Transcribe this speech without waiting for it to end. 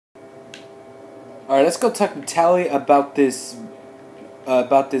Alright, let's go talk to Tally about this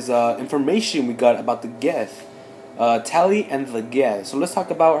information we got about the Geth. Tally and the Geth. So let's talk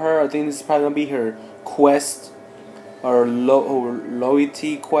about her. I think this is probably gonna be her quest or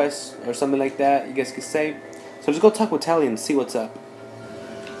loyalty quest or something like that, you guys could say. So let's go talk with Tally and see what's up.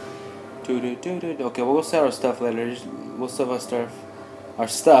 Okay, we'll sell our stuff later. We'll sell our stuff. Our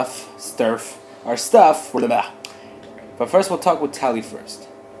stuff. But first, we'll talk with Tally first.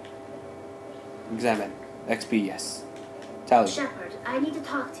 Examine. XP, yes. Tally. Shepard, I need to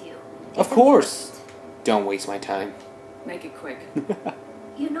talk to you. Of course. Don't waste my time. Make it quick.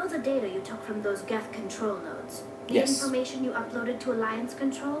 You know the data you took from those Geth control nodes? The Yes. information you uploaded to Alliance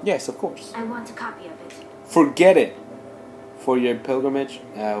Control? Yes, of course. I want a copy of it. Forget it. For your pilgrimage.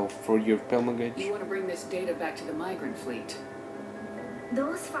 You want to bring this data back to the migrant fleet.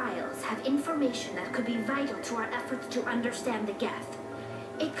 Those files have information that could be vital to our efforts to understand the Geth.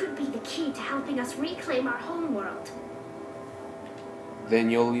 It could be the key to helping us reclaim our homeworld. Then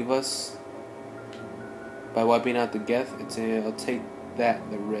you'll leave us by wiping out the Geth. I'll take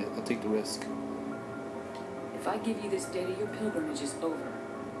I'll take the risk. If I give you this data, your pilgrimage is over.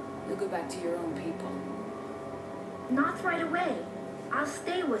 You'll go back to your own people. Not right away. I'll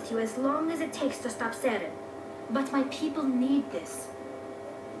stay with you as long as it takes to stop Saren. But my people need this.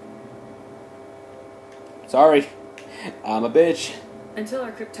 Sorry, I'm a bitch. Until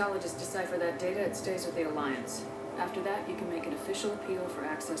our cryptologists decipher that data, it stays with the Alliance. After that, you can make an official appeal for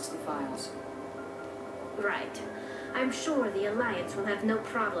access to the files. Right. I'm sure the Alliance will have no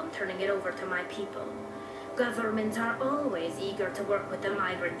problem turning it over to my people. Governments are always eager to work with the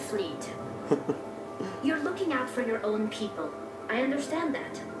migrant fleet. You're looking out for your own people. I understand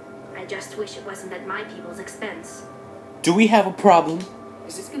that. I just wish it wasn't at my people's expense. Do we have a problem?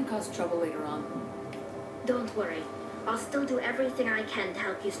 Is this going to cause trouble later on? Don't worry. I'll still do everything I can to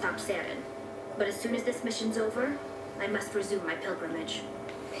help you stop Saren. But as soon as this mission's over, I must resume my pilgrimage.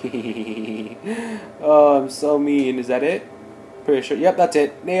 Oh, I'm so mean. Is that it? Pretty sure. Yep, that's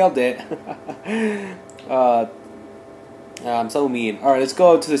it. Nailed it. I'm so mean. Alright, let's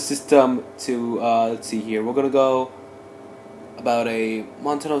go to the system to, let's see here. We're gonna go about a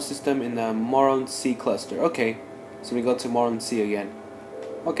Montano system in the Moron C cluster. Okay, so we go to Moron C again.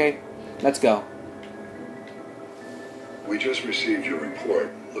 Okay, let's go. We just received your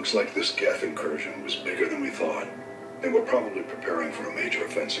report. Looks like this Geth incursion was bigger than we thought. And we're probably preparing for a major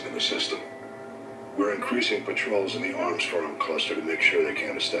offensive in the system. We're increasing patrols in the Armstrong cluster to make sure they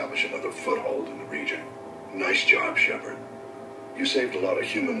can't establish another foothold in the region. Nice job, Shepard. You saved a lot of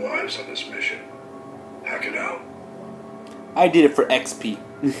human lives on this mission. Hack it out. I did it for XP.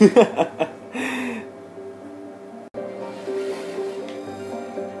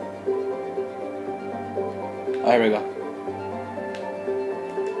 Oh, here we go.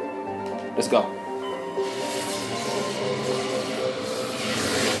 Let's go.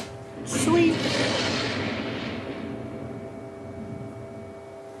 Sweet.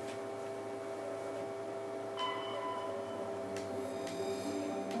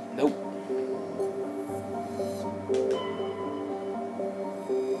 Nope.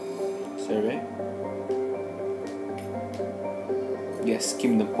 Survey. Yes,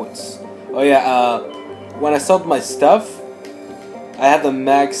 give me the points. Oh yeah, when I sold my stuff, I have the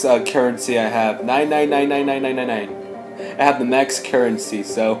max currency. I have 9999999. I have the max currency,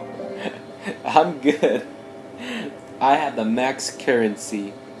 so I'm good. I have the max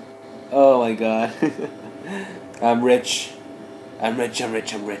currency. Oh my god. I'm rich. I'm rich.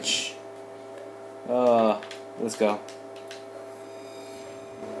 Let's go.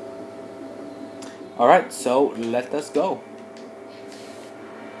 Alright, so let us go.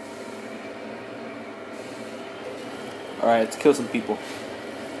 Alright, let's kill some people.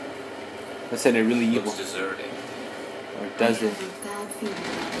 Let's say they're really evil. Looks deserted. Or does it? I have a bad feeling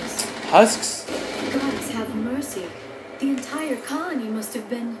about this. Husks? Gods have mercy. The entire colony must have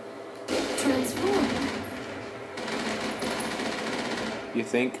been transformed. You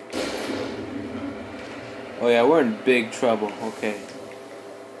think? Oh yeah, we're in big trouble. Okay.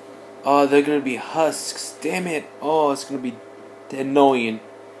 Oh, they're gonna be husks. Damn it. Oh, it's gonna be annoying.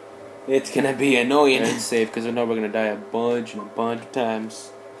 It's gonna be annoying. It's safe because I know we're gonna die a bunch of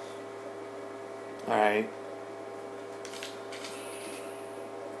times. Alright.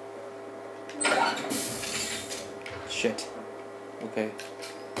 Shit. Okay.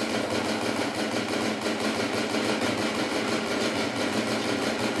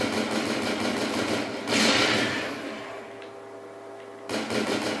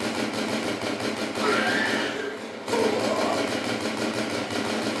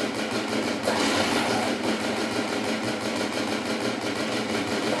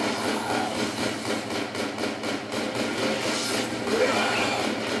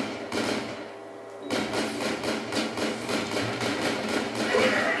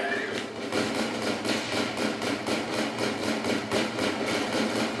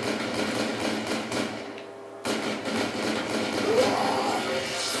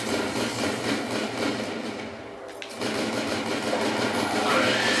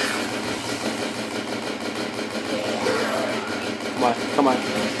 on.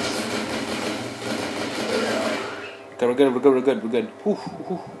 Okay, we're good, we're good, we're good, we're good. Whew,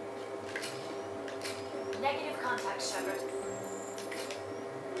 whew. Negative contact, Shepard.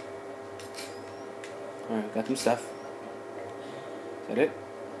 Alright, got some stuff. Is that it?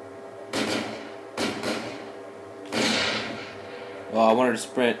 Oh, I wanted to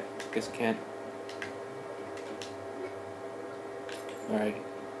sprint. Guess I can't. Alright.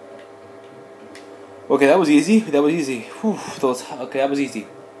 Okay, that was easy. That was easy. Whew, okay, that was easy.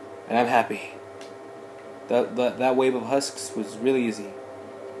 And I'm happy. That wave of husks was really easy.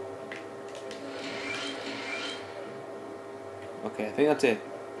 Okay, I think that's it.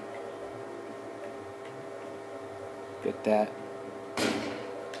 Get that.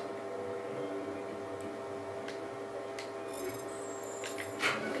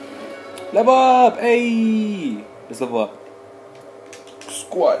 Level up! Hey! Let's level up.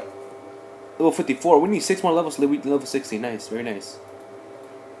 Squad. Level 54. We need 6 more levels to level 60. Nice, very nice.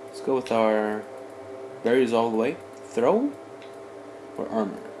 Let's go with our barriers all the way. Throw or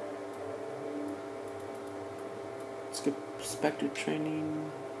armor? Skip Spectre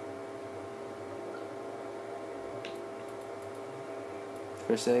training.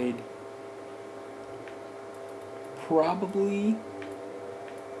 First aid. Probably.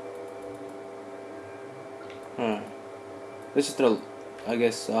 Let's just throw. I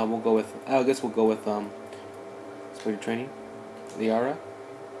guess we'll go with. Spectre training. Liara.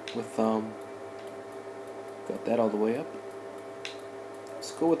 With got that all the way up.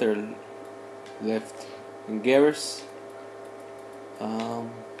 Let's go with our lift. And Garrus.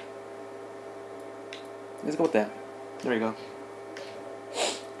 Let's go with that. There we go.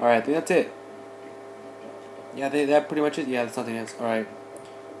 Alright, I think that's it. Yeah, that pretty much it. Yeah, that's nothing else. Alright.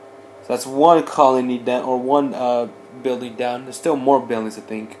 So that's one colony down, or one building down. There's still more buildings, I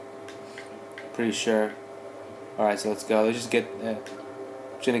think. Pretty sure. Alright, so let's go. Let's just get.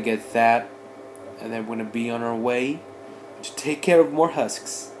 Just gonna get that, and then we're gonna be on our way to take care of more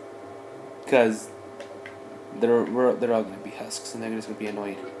husks. Cause they're all gonna be husks, and they're just gonna be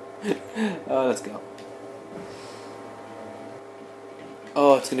annoyed. Let's go.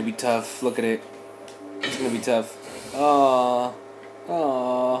 Oh, it's gonna be tough. Look at it. It's gonna be tough. Oh,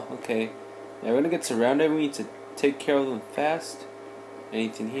 okay. Yeah, we're gonna get surrounded. We need to take care of them fast.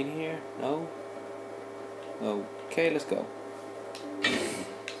 Anything in here? No? Okay, let's go.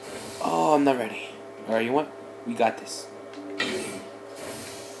 Oh, I'm not ready. Alright, you want? We got this.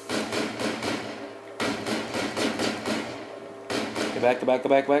 Get back, get back, get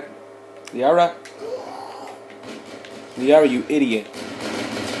back, get back. Liara. Liara, you idiot.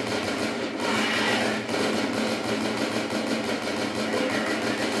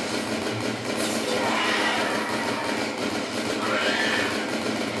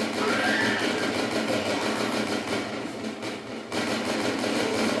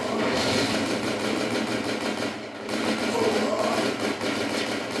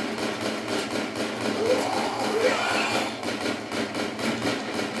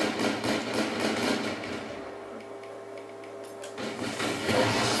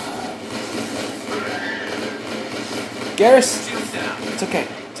 Garrus! It's okay.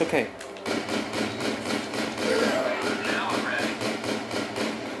 It's okay.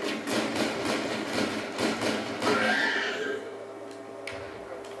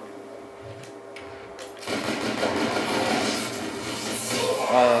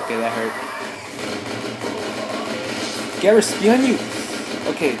 Oh, okay, that hurt. Garrus, behind you!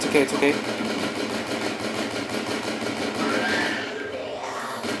 Okay, it's okay, it's okay.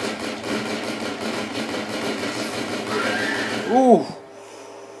 Ooh!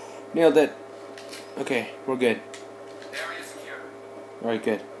 Nailed it. Okay, we're good. Alright,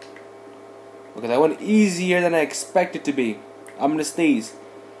 good. Okay, that went easier than I expected to be. I'm gonna sneeze.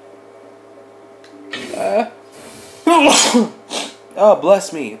 Oh,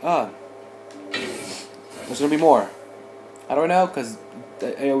 bless me. There's gonna be more. How do I know? Because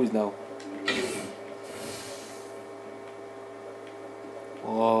I always know.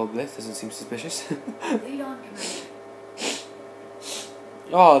 Oh, this doesn't seem suspicious. Lead on, Commander.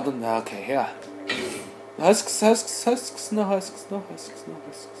 Oh, okay, yeah. Husks, husks, husks, no husks, no husks, no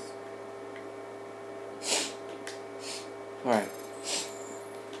husks. Alright.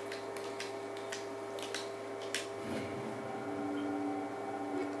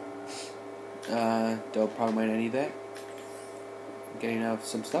 Don't probably mind any of that. Getting out of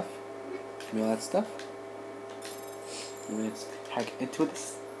some stuff. Give me all that stuff. Let's hack into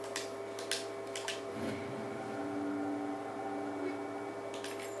this.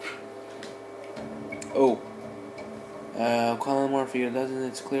 Oh. Calling more for you, doesn't it?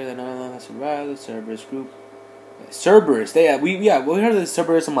 It's clear that none of them has survived the Cerberus group. Cerberus. We heard of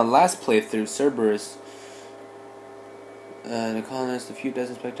Cerberus on my last playthrough. Cerberus. The colonists, a few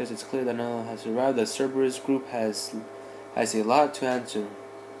dozen spectators. It's clear that no one has arrived. The Cerberus group has a lot to answer.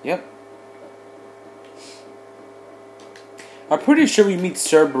 Yep. I'm pretty sure we meet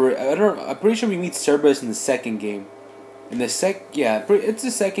Cerberus. I'm pretty sure we meet Cerberus in the second game. It's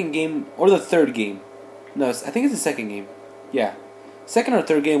the second game or the third game. No, I think it's the second game. Yeah, second or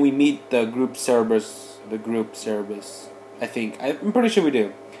third game we meet the group Cerberus. The group Cerberus. I'm pretty sure we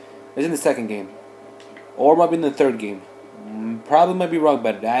do. It's in the second game, or it might be in the third game. Probably might be wrong,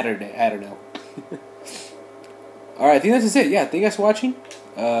 but I don't know. Alright, I think that's it. Yeah, thank you guys for watching.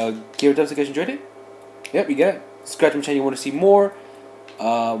 Give it a thumbs up if you guys enjoyed it. Yep, you get it. Subscribe to my channel if you want to see more.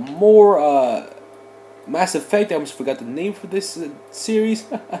 Mass Effect. I almost forgot the name for this series.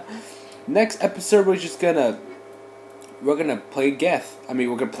 Next episode, we're gonna play Geth.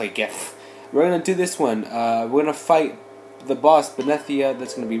 We're gonna play Geth. We're gonna do this one. We're gonna fight the boss Benethia.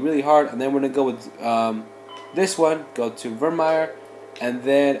 That's gonna be really hard, and then we're gonna go with this one. Go to Vermeer, and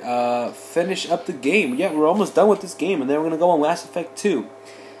then finish up the game. Yeah, we're almost done with this game, and then we're gonna go on Mass Effect 2.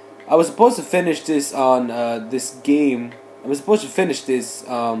 I was supposed to finish this on this game. I was supposed to finish this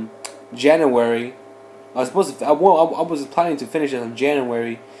January. I was planning to finish it in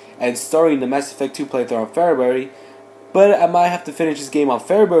January and starting the Mass Effect 2 playthrough on February, but I might have to finish this game on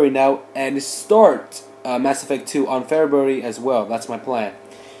February now and start Mass Effect 2 on February as well. That's my plan,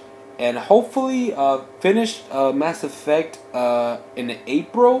 and hopefully finish Mass Effect in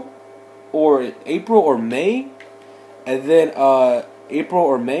April or May, and then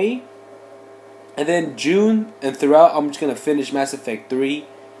and then June and throughout I'm just gonna finish Mass Effect 3.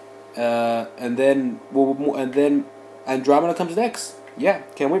 And then Andromeda comes next. Yeah,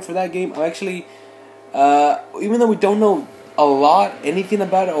 can't wait for that game. I'm actually, even though we don't know anything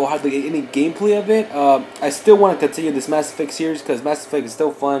about it or how any gameplay of it, I still want to continue this Mass Effect series because Mass Effect is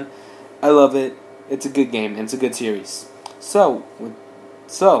still fun. I love it. It's a good game and it's a good series. So,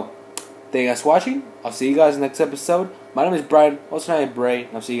 thank you guys for watching. I'll see you guys in the next episode. My name is Bryan. Also, I am Bray.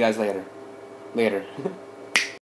 I'll see you guys later.